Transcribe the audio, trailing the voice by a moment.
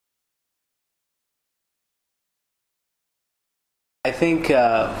I think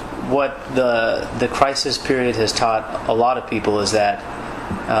what the crisis period has taught a lot of people is that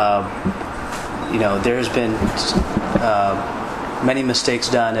there has been many mistakes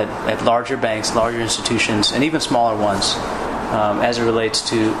done at larger banks, larger institutions, and even smaller ones as it relates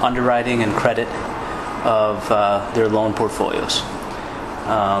to underwriting and credit of their loan portfolios.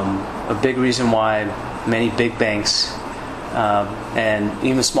 A big reason why many big banks and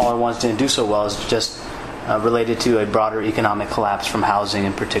even smaller ones didn't do so well is just related to a broader economic collapse from housing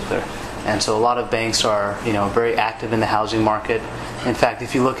in particular. And so a lot of banks are, very active in the housing market. In fact,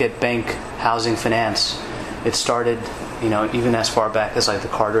 if you look at bank housing finance, it started, even as far back as like the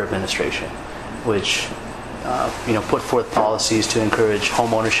Carter administration, which, put forth policies to encourage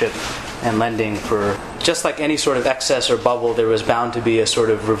home ownership and lending for, just like any sort of excess or bubble, there was bound to be a sort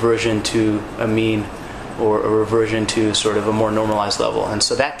of reversion to a mean or a reversion to sort of a more normalized level. And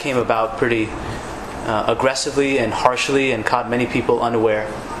so that came about pretty aggressively and harshly and caught many people unaware,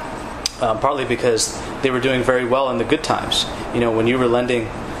 partly because they were doing very well in the good times. When you were lending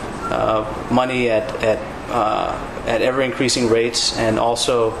money at ever increasing rates, and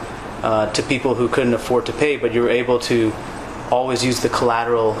also to people who couldn't afford to pay, but you were able to always use the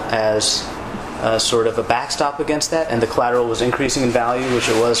collateral as sort of a backstop against that, and the collateral was increasing in value, which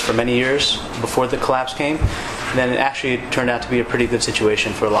it was for many years before the collapse came, then it actually turned out to be a pretty good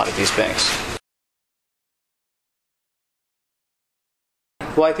situation for a lot of these banks.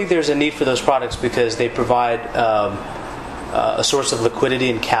 Well, I think there's a need for those products because they provide a source of liquidity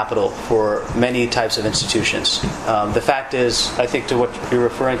and capital for many types of institutions. The fact is, I think to what you're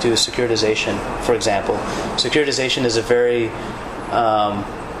referring to is securitization, for example. Securitization is a very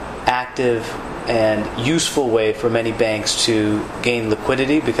active and useful way for many banks to gain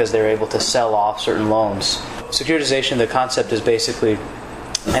liquidity because they're able to sell off certain loans. Securitization, the concept is basically,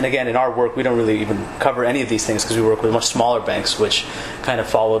 and again, in our work, we don't really even cover any of these things because we work with much smaller banks, which kind of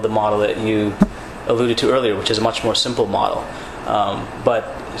follow the model that you alluded to earlier, which is a much more simple model. But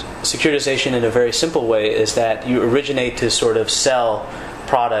securitization in a very simple way is that you originate to sort of sell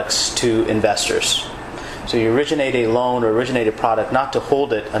products to investors. So you originate a loan or originate a product not to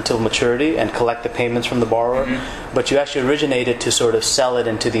hold it until maturity and collect the payments from the borrower, but you actually originate it to sort of sell it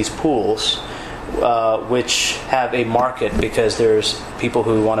into these pools, which have a market because there's people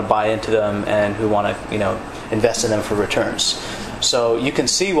who want to buy into them and who want to, invest in them for returns. So you can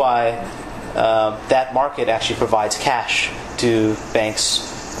see why that market actually provides cash to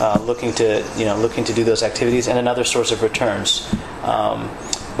banks looking to do those activities, and another source of returns.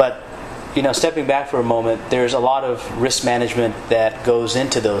 But stepping back for a moment, there's a lot of risk management that goes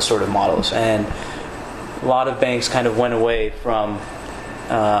into those sort of models, and a lot of banks kind of went away from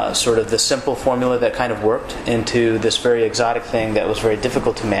sort of the simple formula that kind of worked into this very exotic thing that was very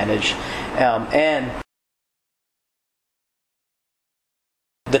difficult to manage. And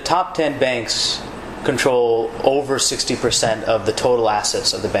the top 10 banks control over 60% of the total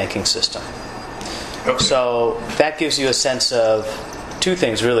assets of the banking system. Okay. So that gives you a sense of two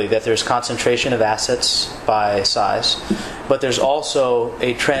things, really, that there's concentration of assets by size, but there's also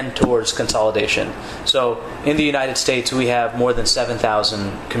a trend towards consolidation. So in the United States, we have more than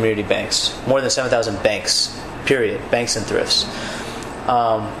 7,000 community banks, more than 7,000 banks, period, banks and thrifts.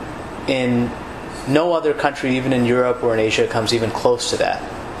 In no other country, even in Europe or in Asia, comes even close to that.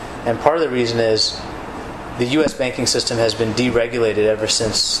 And part of the reason is the U.S. banking system has been deregulated ever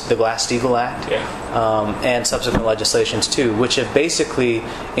since the Glass-Steagall Act, and subsequent legislations too, which have basically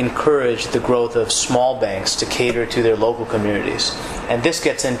encouraged the growth of small banks to cater to their local communities. And this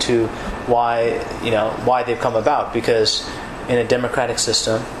gets into why they've come about, because in a democratic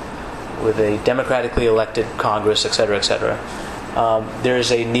system with a democratically elected Congress, et cetera, there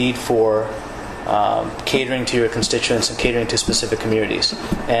is a need for catering to your constituents and catering to specific communities.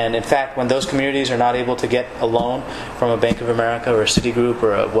 And in fact, when those communities are not able to get a loan from a Bank of America or a Citigroup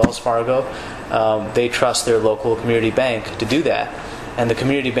or a Wells Fargo, they trust their local community bank to do that. And the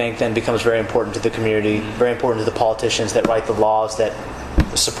community bank then becomes very important to the community, very important to the politicians that write the laws that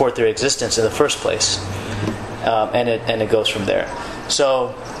support their existence in the first place. And it goes from there.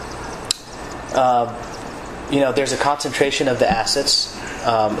 So, there's a concentration of the assets.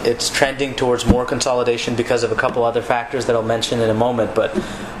 It's trending towards more consolidation because of a couple other factors that I'll mention in a moment, but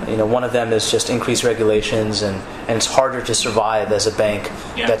one of them is just increased regulations, and it's harder to survive as a bank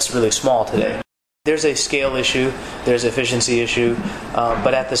that's really small today. There's a scale issue, there's efficiency issue,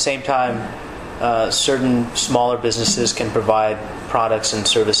 but at the same time, certain smaller businesses can provide products and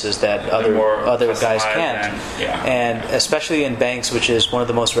services that other guys can't. And especially in banks, which is one of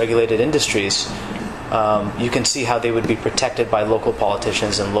the most regulated industries, you can see how they would be protected by local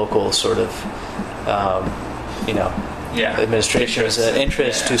politicians and local sort of, administration's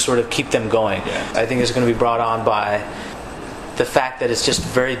interest to sort of keep them going. I think it's going to be brought on by the fact that it's just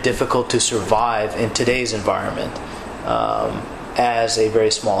very difficult to survive in today's environment as a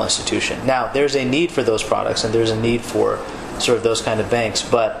very small institution. Now, there's a need for those products, and there's a need for sort of those kind of banks,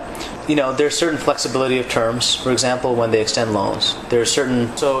 but there's certain flexibility of terms. For example, when they extend loans, there's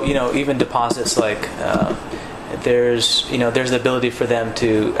certain, so even deposits, like there's the ability for them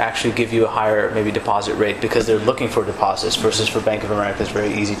to actually give you a higher maybe deposit rate because they're looking for deposits, versus for Bank of America it's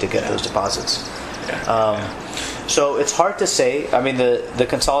very easy to get those deposits. So it's hard to say. I mean, the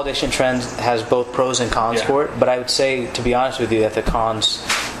consolidation trend has both pros and cons for it, but I would say, to be honest with you, that the cons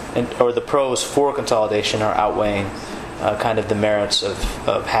or the pros for consolidation are outweighing kind of the merits of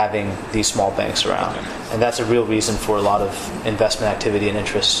having these small banks around. And that's a real reason for a lot of investment activity and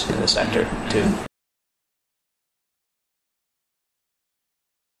interest in the sector too.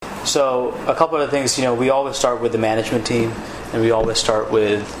 So a couple of things, we always start with the management team, and we always start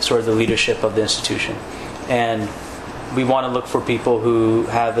with sort of the leadership of the institution. And we want to look for people who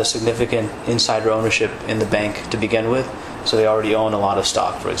have a significant insider ownership in the bank to begin with. So they already own a lot of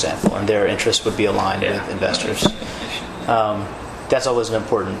stock, for example, and their interests would be aligned with investors. That's always an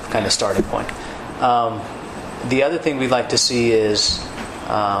important kind of starting point. The other thing we'd like to see is,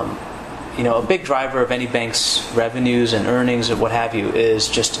 a big driver of any bank's revenues and earnings and what have you is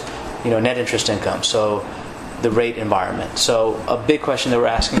just, net interest income. So the rate environment. So a big question that we're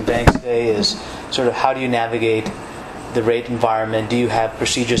asking banks today is sort of, how do you navigate the rate environment? Do you have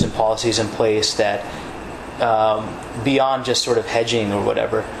procedures and policies in place that, beyond just sort of hedging or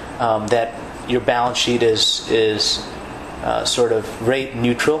whatever, that your balance sheet is sort of rate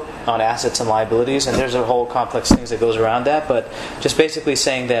neutral on assets and liabilities? And there's a whole complex things that goes around that, but just basically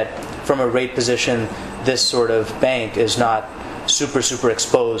saying that from a rate position, this sort of bank is not super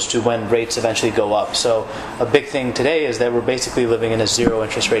exposed to when rates eventually go up. So a big thing today is that we're basically living in a zero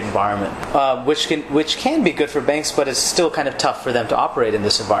interest rate environment, which can be good for banks, but it's still kind of tough for them to operate in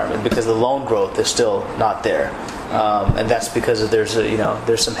this environment because the loan growth is still not there. And that's because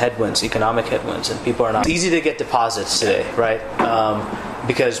there's some headwinds, economic headwinds, and people are not. It's easy to get deposits today, right?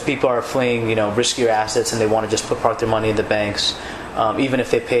 Because people are fleeing, riskier assets, and they want to just park their money in the banks, even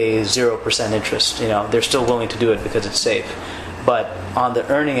if they pay 0% interest. They're still willing to do it because it's safe. But on the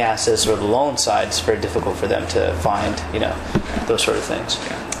earning assets or the loan side, it's very difficult for them to find, those sort of things.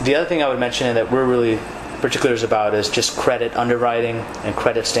 The other thing I would mention, and that we're really particulars about, is just credit underwriting and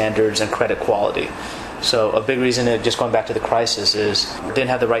credit standards and credit quality. So a big reason, just going back to the crisis, is didn't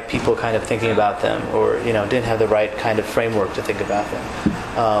have the right people kind of thinking about them, or didn't have the right kind of framework to think about them.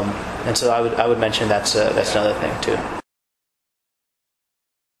 And so I would mention that's another thing too.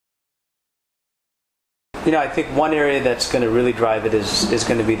 I think one area that's going to really drive it is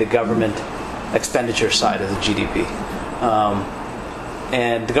going to be the government expenditure side of the GDP.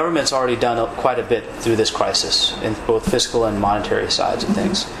 And the government's already done quite a bit through this crisis in both fiscal and monetary sides of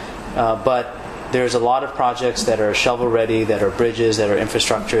things. But there's a lot of projects that are shovel-ready, that are bridges, that are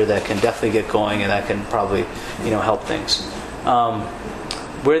infrastructure, that can definitely get going, and that can probably, help things.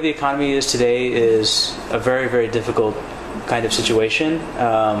 Where the economy is today is a very, very difficult kind of situation.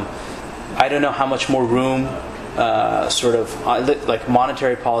 I don't know how much more room, like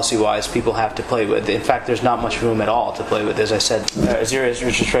monetary policy-wise, people have to play with. In fact, there's not much room at all to play with. As I said, zero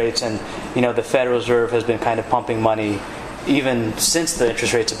interest rates, and the Federal Reserve has been kind of pumping money even since the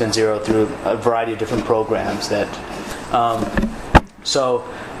interest rates have been zero through a variety of different programs. So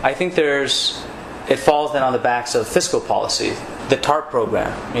I think it falls then on the backs of fiscal policy. The TARP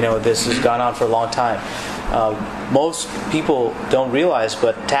program, this has gone on for a long time. Most people don't realize,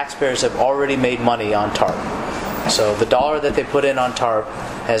 but taxpayers have already made money on TARP. So the dollar that they put in on TARP,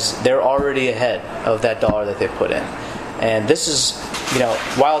 they're already ahead of that dollar that they put in. And this is,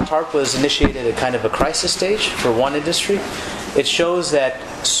 while TARP was initiated at kind of a crisis stage for one industry, it shows that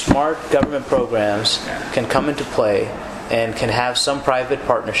smart government programs can come into play and can have some private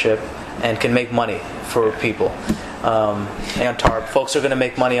partnership and can make money for people. And TARP, folks are going to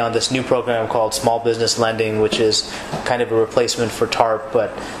make money on this new program called Small Business Lending, which is kind of a replacement for TARP,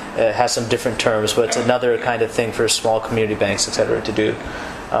 but it has some different terms. But it's another kind of thing for small community banks, etc., to do.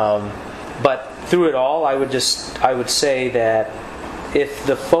 But through it all, I would say that if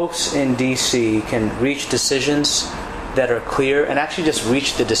the folks in DC can reach decisions that are clear, and actually just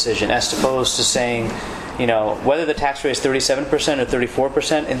reach the decision, as opposed to saying, whether the tax rate is 37% or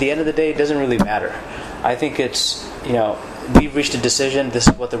 34%, at the end of the day, it doesn't really matter. I think it's, we've reached a decision, this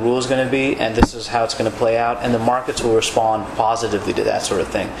is what the rule is going to be, and this is how it's going to play out, and the markets will respond positively to that sort of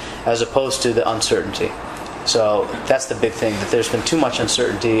thing, as opposed to the uncertainty. So that's the big thing, that there's been too much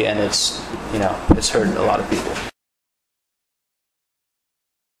uncertainty, and it's hurt a lot of people.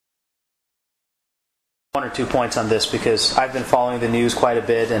 One or two points on this, because I've been following the news quite a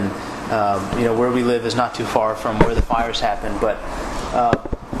bit, and where we live is not too far from where the fires happen. But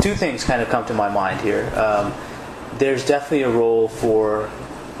two things kind of come to my mind here. There's definitely a role for,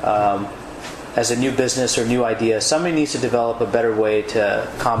 as a new business or new idea, somebody needs to develop a better way to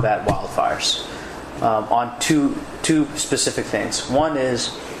combat wildfires on two specific things. One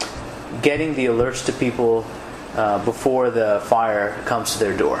is getting the alerts to people before the fire comes to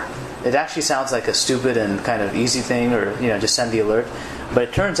their door. It actually sounds like a stupid and kind of easy thing, or just send the alert. But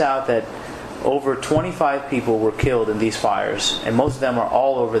it turns out that over 25 people were killed in these fires, and most of them are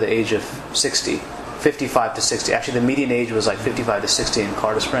all over the age of 60, 55 to 60. Actually, the median age was like 55 to 60 in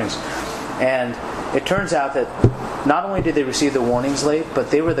Colorado Springs. And it turns out that not only did they receive the warnings late, but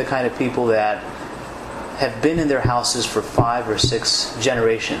they were the kind of people that have been in their houses for 5 or 6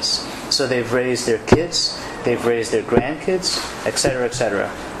 generations. So they've raised their kids, they've raised their grandkids, etc., etc.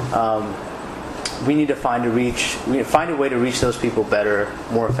 We need to find a way to reach those people better,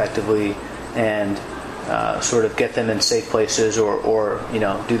 more effectively, and sort of get them in safe places, or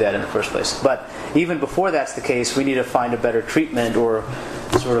do that in the first place. But even before that's the case, we need to find a better treatment or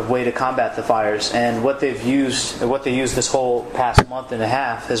sort of way to combat the fires. And what they used this whole past month and a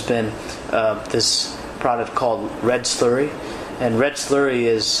half has been this product called red slurry. And red slurry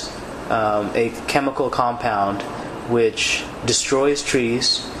is a chemical compound which destroys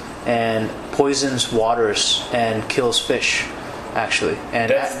trees and poisons waters and kills fish, actually. And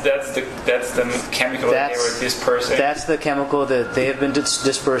that's the chemical that they were dispersing. That's the chemical that they have been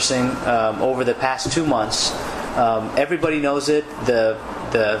dispersing over the past 2 months. Everybody knows it. The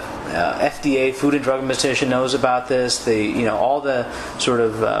FDA, Food and Drug Administration, knows about this. All the sort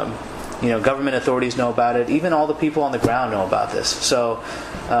of government authorities know about it. Even all the people on the ground know about this. So,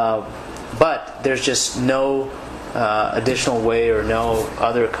 but there's just no additional way or no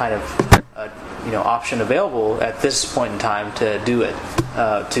other kind of option available at this point in time to do it,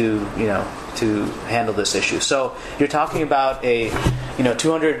 to handle this issue. So you're talking about a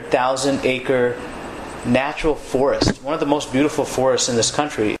 200,000 acre natural forest, one of the most beautiful forests in this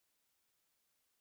country.